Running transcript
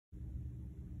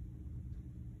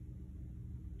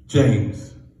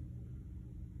James,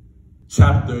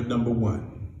 chapter number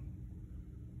 1,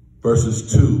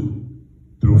 verses 2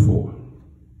 through 4.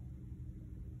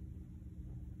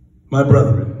 My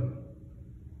brethren,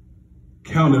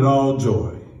 count it all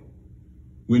joy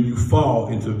when you fall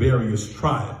into various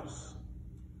trials,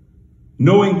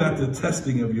 knowing that the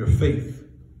testing of your faith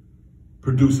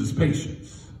produces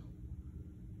patience.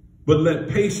 But let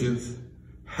patience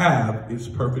have its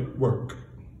perfect work,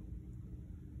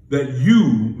 that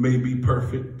you may be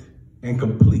perfect and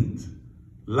complete,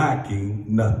 lacking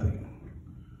nothing.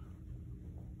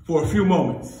 For a few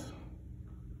moments,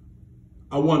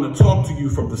 I want to talk to you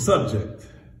from the subject,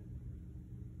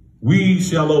 we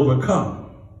shall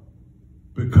overcome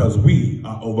because we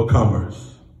are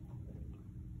overcomers.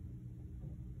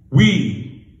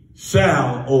 We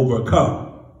shall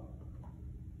overcome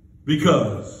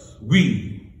because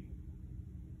we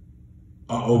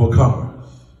are overcomers.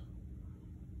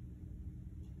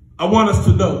 I want us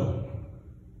to know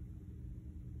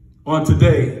on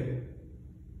today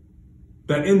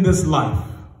that in this life,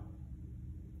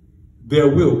 there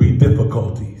will be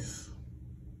difficulties,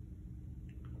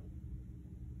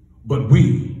 but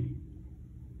we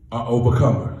are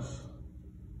overcomers.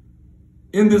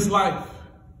 In this life,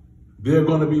 there are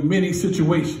going to be many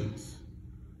situations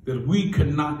that we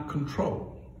cannot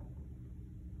control,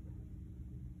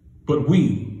 but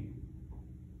we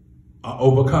are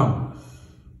overcomers.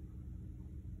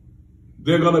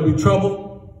 There's going to be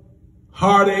trouble,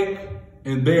 heartache,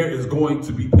 and there is going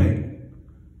to be pain.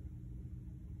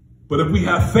 But if we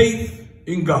have faith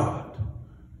in God,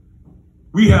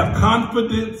 we have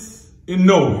confidence in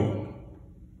knowing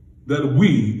that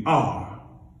we are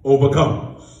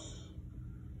overcomers.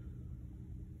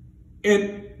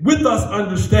 And with us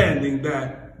understanding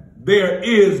that there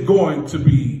is going to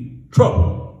be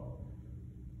trouble,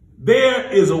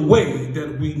 there is a way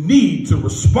that we need to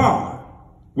respond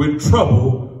when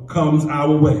trouble comes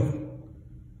our way.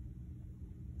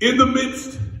 In the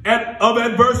midst of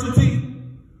adversity,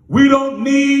 we don't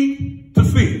need to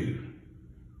fear.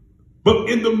 But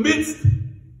in the midst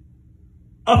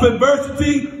of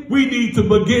adversity, we need to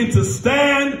begin to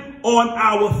stand on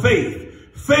our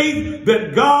faith. Faith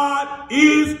that God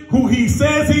is who he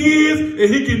says he is,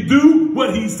 and he can do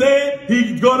what he said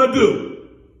he's gonna do.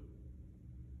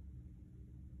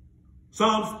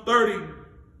 Psalms 30,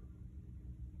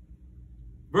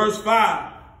 verse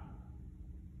 5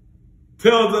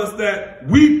 tells us that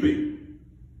weeping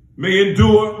may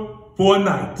endure for a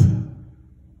night,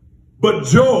 but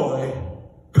joy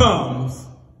comes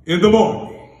in the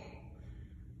morning.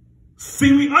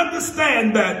 See, we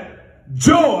understand that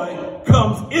joy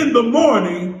comes in the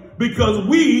morning because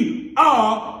we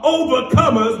are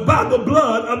overcomers by the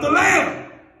blood of the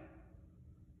Lamb.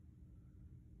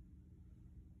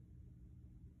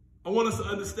 I want us to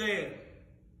understand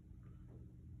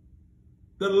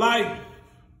that life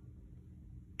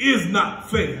is not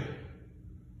fair,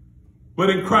 but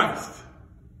in Christ,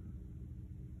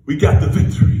 we got the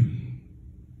victory.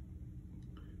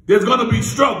 There's going to be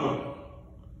struggle,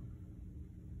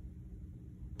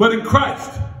 but in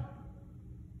Christ,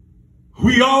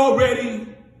 we already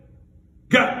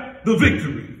got the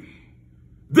victory.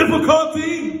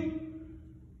 Difficulty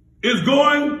is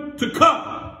going to come.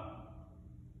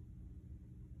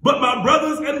 But my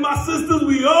brothers and my sisters,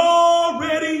 we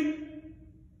already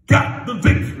got the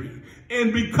victory.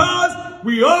 And because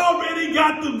we already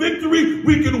got the victory,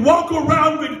 we can walk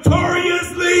around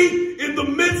victoriously in the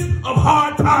midst of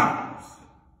hard times.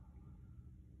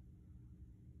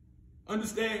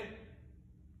 Understand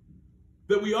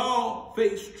that we all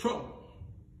face trouble.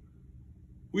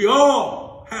 We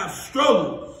all have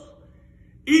struggles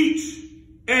each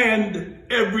and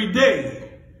every day.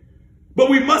 But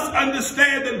we must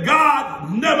understand that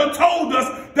God never told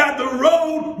us that the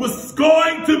road was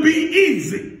going to be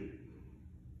easy.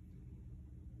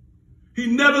 He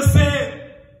never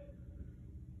said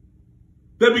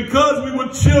that because we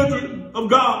were children of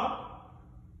God,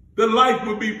 that life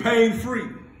would be pain-free.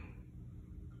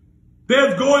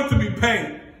 There's going to be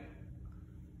pain.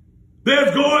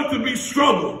 There's going to be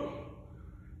struggle.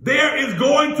 There is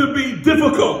going to be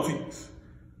difficulties.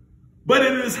 But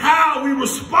it is how we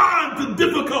respond to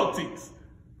difficulties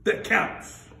that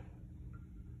counts.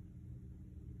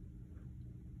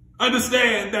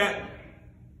 Understand that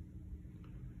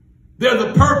there's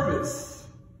a purpose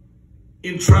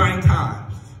in trying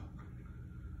times.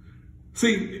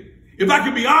 See, if I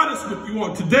can be honest with you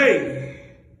on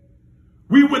today,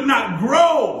 we would not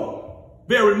grow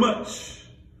very much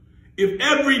if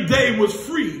every day was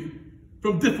free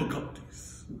from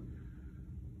difficulties.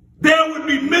 There would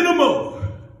be minimal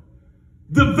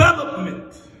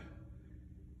development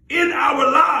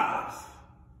our lives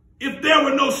if there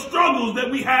were no struggles that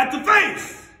we had to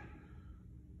face.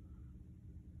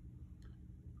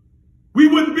 We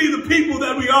wouldn't be the people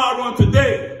that we are on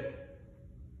today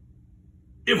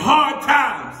if hard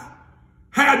times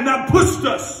had not pushed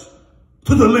us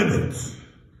to the limit.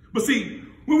 But see,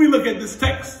 when we look at this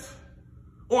text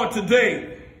on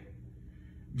today,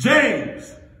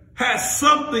 James has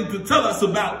something to tell us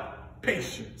about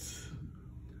patience.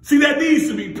 See, there needs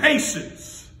to be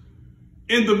patience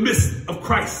in the midst of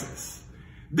crisis.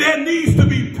 There needs to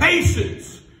be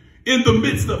patience in the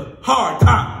midst of hard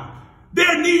times.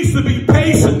 There needs to be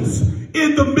patience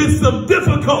in the midst of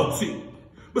difficulty.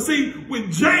 But see,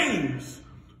 when James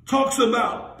talks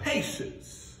about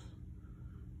patience,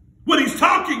 what he's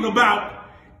talking about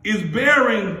is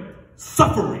bearing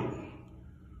suffering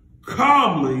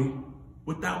calmly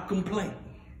without complaint.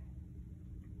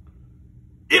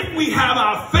 If we have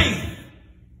our faith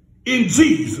in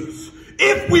Jesus,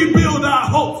 if we build our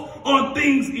hopes on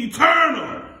things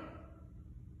eternal,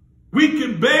 we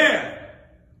can bear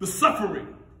the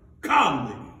suffering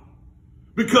calmly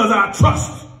because our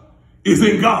trust is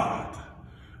in God.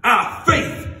 Our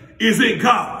faith is in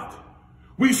God.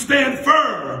 We stand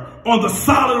firm on the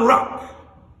solid rock.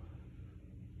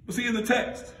 But see, in this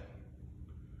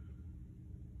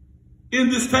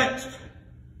text,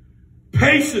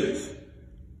 patience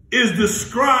is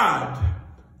described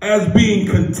as being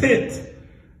content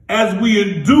as we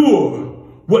endure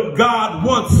what God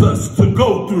wants us to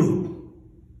go through.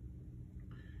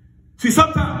 See,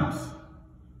 sometimes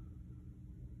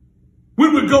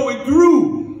when we're going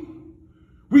through,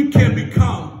 we can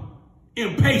become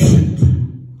impatient.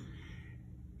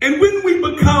 And when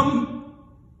we become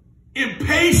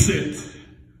impatient,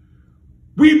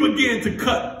 we begin to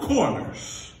cut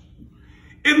corners.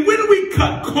 And when we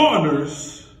cut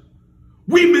corners,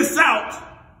 we miss out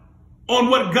on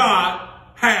what God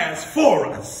has for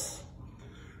us.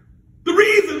 The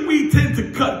reason we tend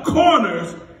to cut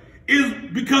corners is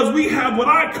because we have what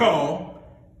I call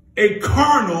a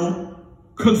carnal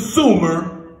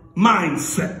consumer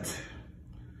mindset.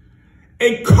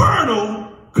 A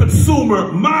carnal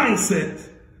consumer mindset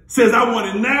says, I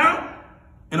want it now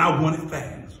and I want it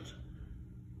fast.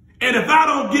 And if I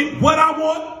don't get what I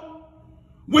want,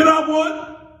 when I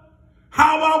want,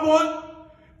 how I want,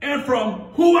 and from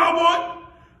who I want,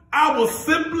 I will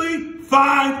simply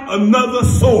find another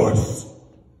source.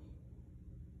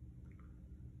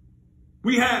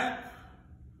 We have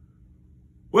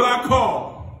what I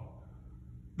call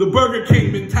the Burger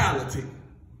King mentality.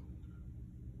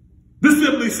 This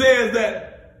simply says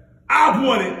that I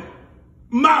want it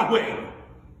my way.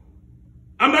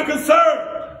 I'm not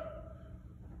concerned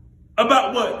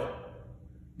about what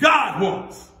God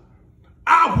wants.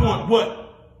 I want what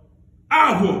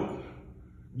I want.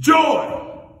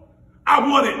 Joy, I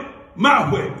want it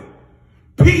my way.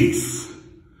 Peace,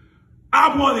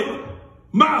 I want it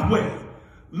my way.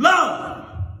 Love,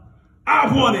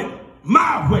 I want it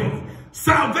my way.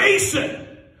 Salvation,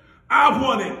 I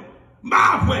want it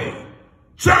my way.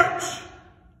 Church,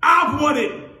 I want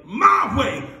it my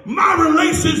way. My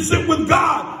relationship with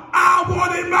God, I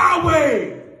want it my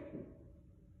way.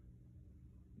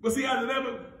 But see, has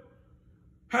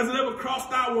it ever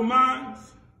crossed our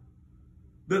minds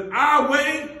that our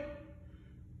way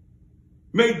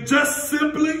may just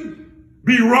simply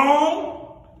be wrong?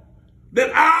 That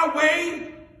our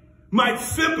way might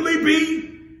simply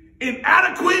be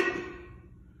inadequate?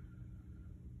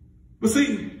 But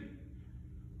see,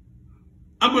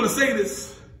 I'm going to say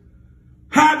this.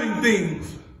 Having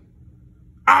things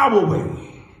our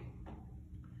way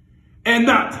and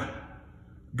not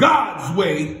God's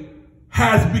way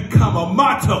has become a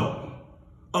motto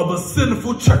of a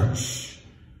sinful church.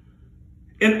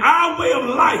 And our way of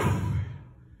life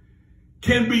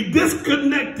can be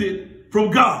disconnected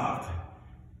from God.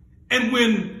 And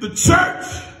when the church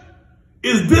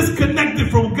is disconnected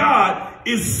from God,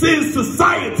 it sends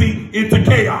society into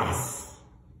chaos.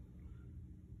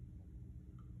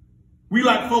 We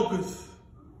lack focus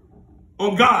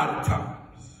on God at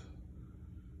times.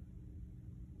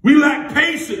 We lack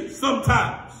patience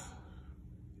sometimes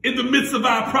in the midst of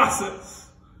our process.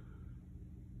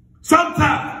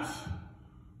 Sometimes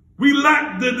we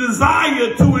lack the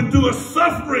desire to endure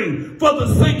suffering for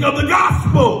the sake of the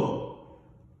gospel.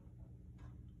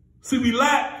 See, we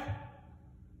lack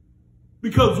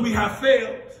because we have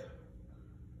failed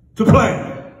to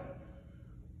plan.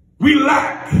 We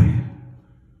lack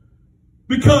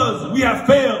because we have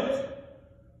failed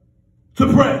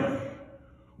to pray.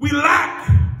 We lack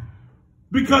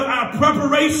because our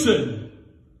preparation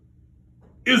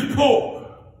is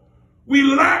poor. We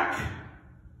lack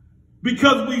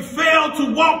because we fail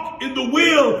to walk in the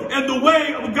will and the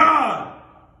way of God.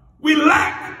 We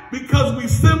lack because we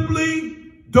simply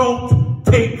don't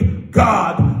take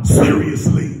God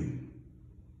seriously.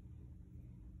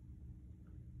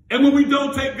 And when we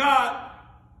don't take God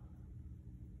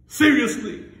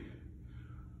seriously,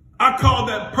 I call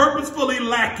that purposefully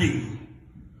lacking.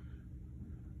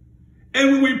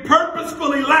 And when we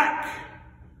purposefully lack,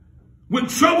 when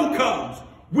trouble comes,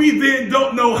 we then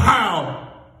don't know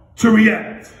how to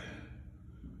react.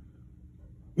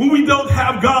 When we don't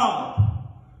have God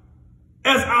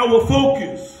as our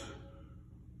focus,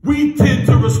 we tend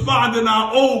to respond in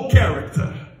our old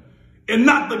character and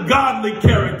not the godly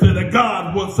character that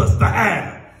God wants us to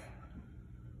have.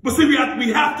 But see, we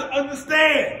have to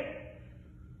understand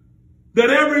that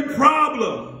every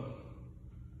problem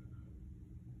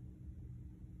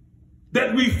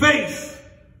that we face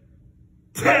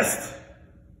tests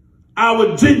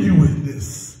our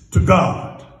genuineness to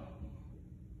God.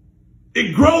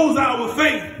 It grows our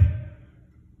faith,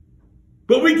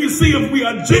 but we can see if we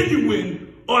are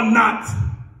genuine or not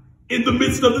in the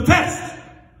midst of the test.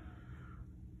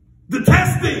 The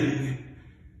testing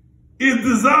is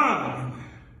designed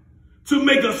to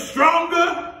make us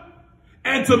stronger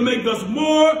and to make us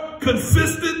more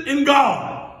consistent in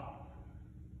God.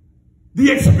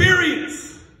 The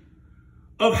experience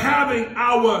of having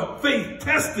our faith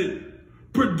tested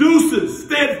produces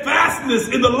steadfastness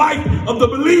in the life of the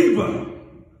believer.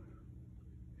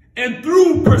 And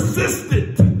through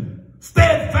persistent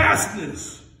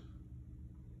steadfastness,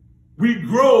 we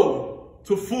grow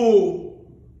to full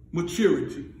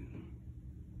maturity.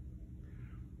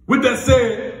 With that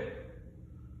said,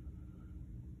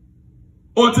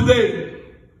 on today,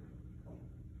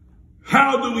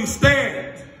 how do we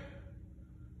stand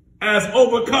as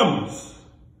overcomers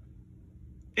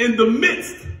in the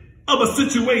midst of a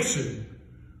situation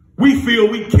we feel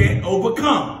we can't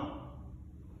overcome?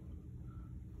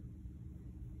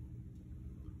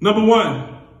 Number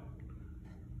one,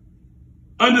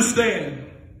 understand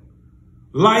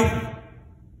life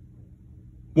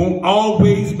won't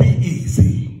always be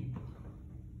easy.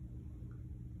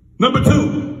 Number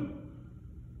two,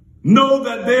 know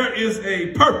that there is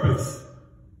a purpose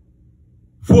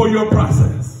for your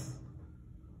process.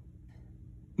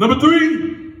 Number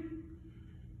three,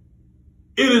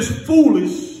 it is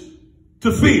foolish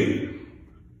to fear.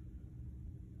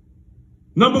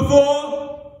 Number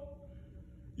four,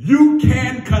 you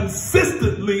can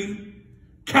consistently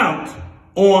count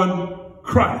on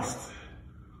Christ.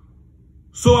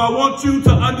 So I want you to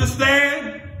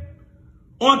understand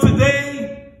on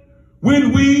today,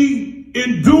 when we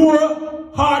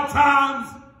endure hard times,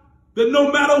 that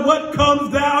no matter what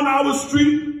comes down our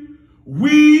street,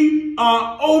 we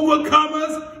are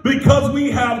overcomers because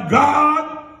we have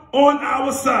God on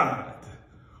our side.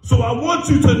 So I want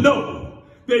you to know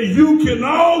that you can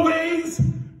always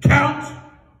count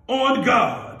on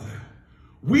God.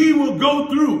 We will go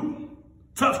through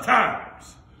tough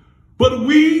times, but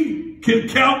we can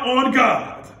count on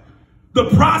God. The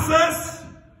process,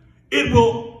 it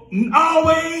will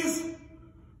always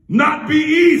not be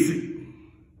easy.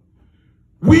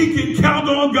 We can count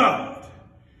on God.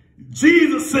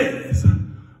 Jesus says,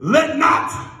 let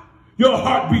not your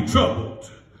heart be troubled.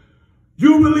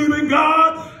 You believe in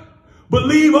God,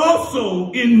 believe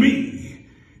also in me.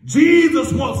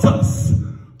 Jesus wants us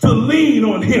to lean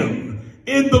on him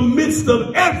in the midst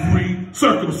of every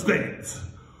circumstance.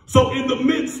 So in the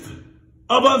midst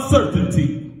of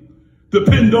uncertainty,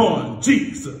 depend on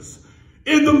Jesus.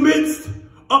 In the midst of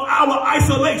our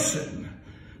isolation,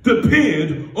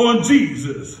 depend on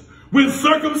Jesus. When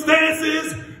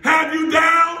circumstances have you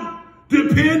down,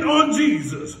 depend on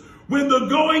Jesus. When the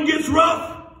going gets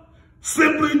rough,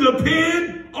 simply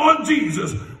depend on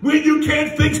Jesus. When you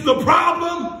can't fix the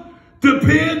problem,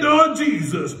 depend on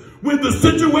Jesus. When the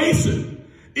situation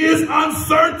is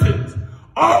uncertain,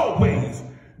 always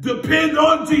depend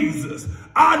on Jesus.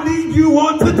 I need you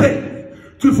on today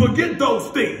to forget those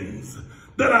things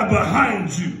that are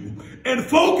behind you and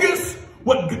focus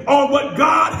on what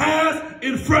God has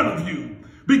in front of you,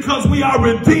 because we are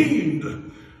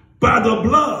redeemed by the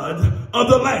blood of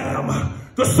the Lamb.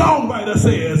 The songwriter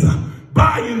says,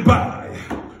 by and by,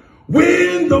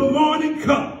 when the morning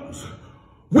comes,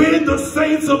 when the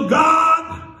saints of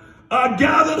God are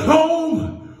gathered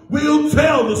home, we'll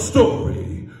tell the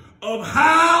story of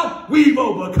how we've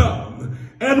overcome,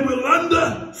 and we'll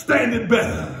understand it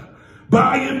better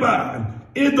by and by.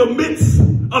 In the midst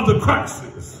of the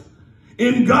crisis,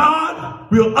 in God,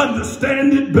 we'll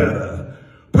understand it better.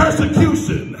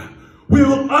 Persecution,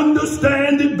 we'll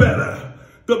understand it better.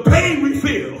 The pain we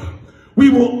feel, We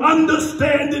will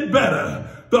understand it better.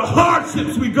 The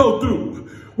hardships we go through,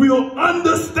 we will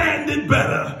understand it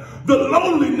better. The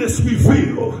loneliness we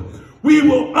feel, we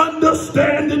will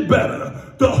understand it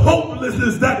better. The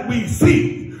hopelessness that we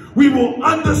see, we will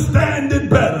understand it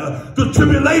better. The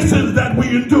tribulations that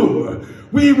we endure,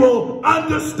 we will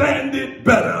understand it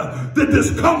better. The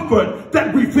discomfort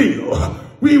that we feel,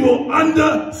 we will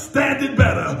understand it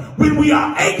better. When we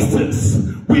are anxious,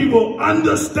 we will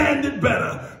understand it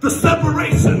better. The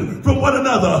separation from one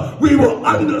another, we will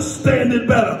understand it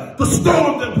better. The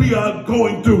storm that we are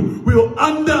going through, we will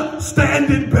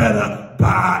understand it better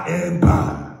by and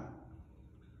by.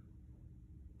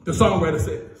 The songwriter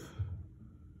says,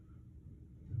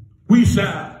 we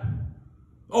shall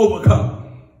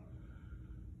overcome.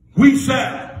 We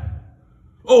shall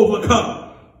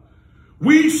overcome.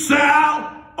 We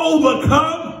shall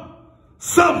overcome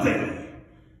someday.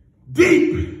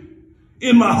 Deep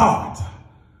in my heart,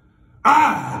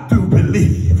 I do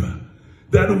believe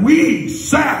that we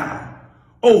shall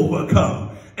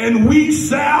overcome. And we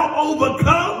shall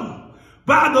overcome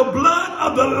by the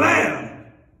blood of the Lamb.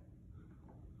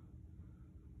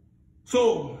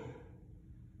 So,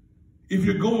 if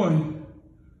you're going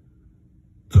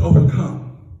to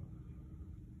overcome,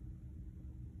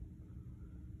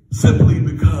 simply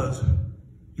because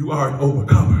you are an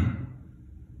overcomer,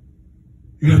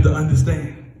 you have to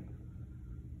understand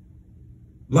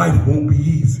life won't be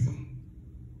easy.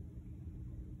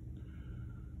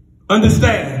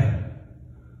 Understand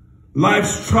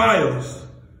life's trials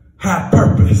have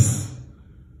purpose.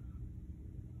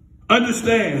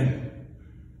 Understand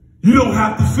you don't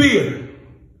have to fear.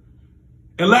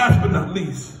 And last but not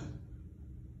least,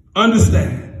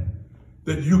 understand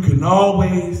that you can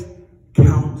always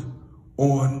count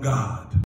on God.